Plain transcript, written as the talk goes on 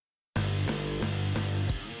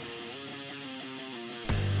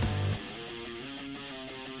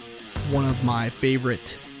one of my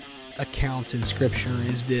favorite accounts in Scripture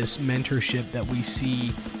is this mentorship that we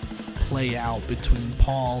see play out between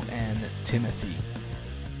Paul and Timothy.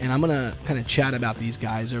 And I'm going to kind of chat about these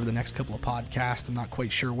guys over the next couple of podcasts. I'm not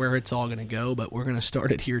quite sure where it's all going to go, but we're going to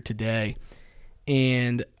start it here today.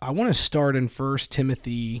 And I want to start in 1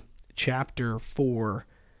 Timothy chapter 4,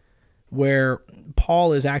 where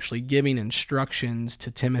Paul is actually giving instructions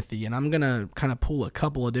to Timothy. And I'm going to kind of pull a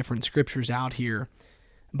couple of different scriptures out here.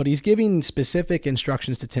 But he's giving specific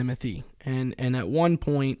instructions to Timothy. And at one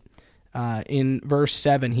point in verse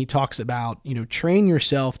 7, he talks about, train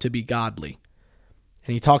yourself to be godly.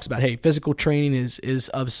 And he talks about, hey, physical training is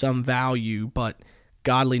of some value, but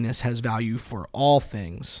godliness has value for all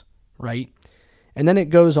things, right? And then it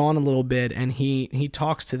goes on a little bit, and he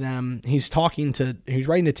talks to them. He's writing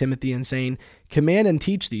to Timothy and saying, command and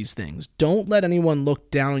teach these things. Don't let anyone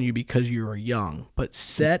look down on you because you are young, but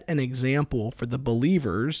set an example for the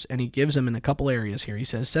believers. And he gives them in a couple areas here. He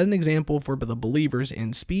says, set an example for the believers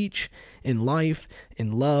in speech, in life,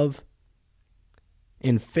 in love,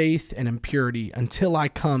 in faith, and in purity. Until I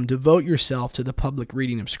come, devote yourself to the public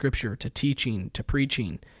reading of Scripture, to teaching, to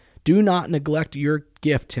preaching. Do not neglect your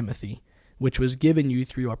gift, Timothy, which was given you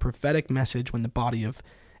through a prophetic message when the body of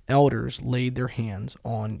elders laid their hands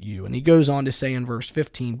on you. And he goes on to say in verse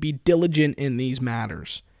 15, be diligent in these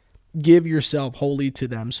matters. Give yourself wholly to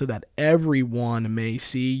them so that everyone may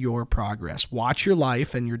see your progress. Watch your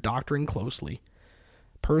life and your doctrine closely.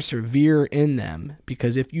 Persevere in them,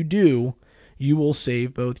 because if you do, you will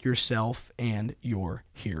save both yourself and your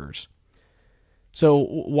hearers. So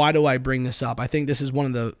why do I bring this up? I think this is one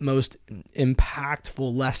of the most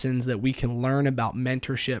impactful lessons that we can learn about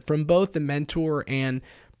mentorship from both the mentor and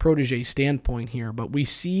protege standpoint here. But we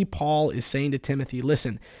see Paul is saying to Timothy,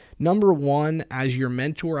 listen, number one, as your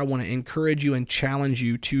mentor, I want to encourage you and challenge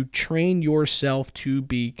you to train yourself to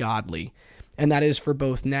be godly. And that is for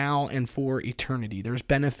both now and for eternity. There's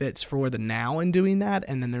benefits for the now in doing that,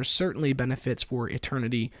 and then there's certainly benefits for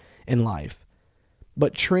eternity in life.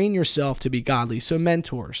 But train yourself to be godly. So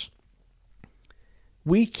mentors,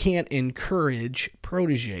 we can't encourage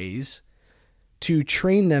proteges to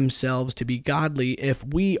train themselves to be godly if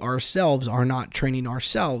we ourselves are not training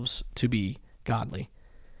ourselves to be godly.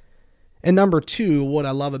 And number two, what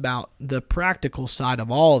I love about the practical side of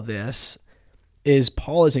all of this is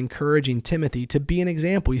Paul is encouraging Timothy to be an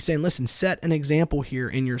example. He's saying, listen, set an example here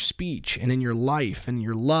in your speech and in your life and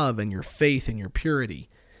your love and your faith and your purity.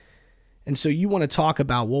 And so you want to talk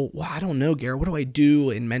about, well, I don't know, Garrett, what do I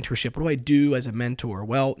do in mentorship? What do I do as a mentor?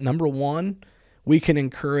 Well, number one, we can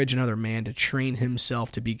encourage another man to train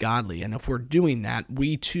himself to be godly. And if we're doing that,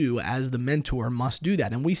 we too, as the mentor, must do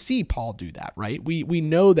that. And we see Paul do that, right? We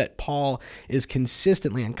know that Paul is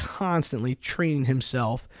consistently and constantly training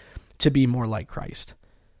himself to be more like Christ.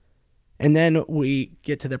 And then we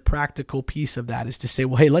get to the practical piece of that is to say,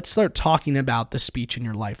 well, hey, let's start talking about the speech in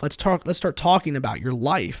your life. Let's start talking about your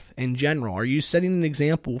life in general. Are you setting an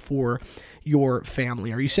example for your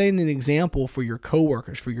family? Are you setting an example for your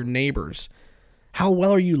coworkers, for your neighbors? How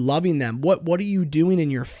well are you loving them? What are you doing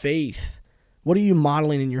in your faith? What are you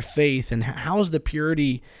modeling in your faith? And how's the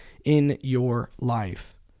purity in your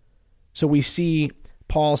life? So we see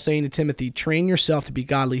Paul saying to Timothy, train yourself to be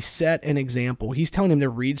godly, set an example. He's telling him to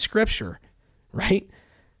read Scripture, right?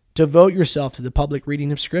 Devote yourself to the public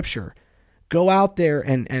reading of Scripture. Go out there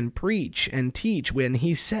and preach and teach. When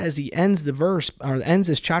he says, he ends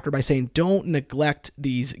this chapter by saying, don't neglect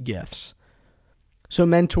these gifts. So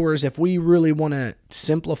mentors, if we really want to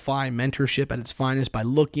simplify mentorship at its finest by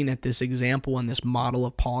looking at this example and this model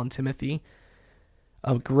of Paul and Timothy,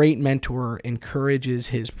 a great mentor encourages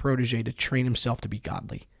his protege to train himself to be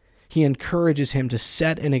godly. He encourages him to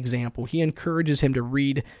set an example. He encourages him to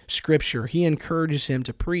read Scripture. He encourages him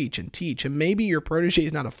to preach and teach. And maybe your protege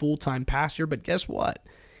is not a full-time pastor, but guess what?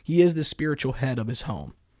 He is the spiritual head of his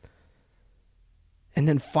home. And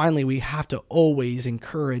then finally, we have to always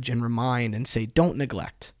encourage and remind and say, don't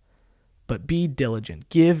neglect, but be diligent.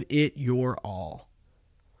 Give it your all.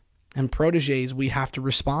 And proteges, we have to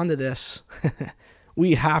respond to this.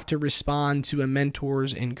 We have to respond to a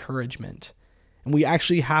mentor's encouragement. And we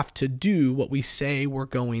actually have to do what we say we're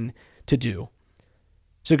going to do.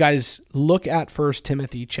 So guys, look at 1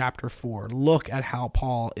 Timothy chapter 4. Look at how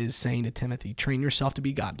Paul is saying to Timothy, train yourself to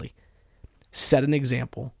be godly. Set an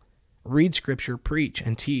example. Read Scripture, preach,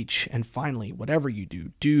 and teach. And finally, whatever you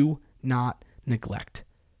do, do not neglect,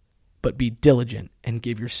 but be diligent and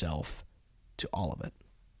give yourself to all of it.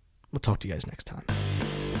 We'll talk to you guys next time.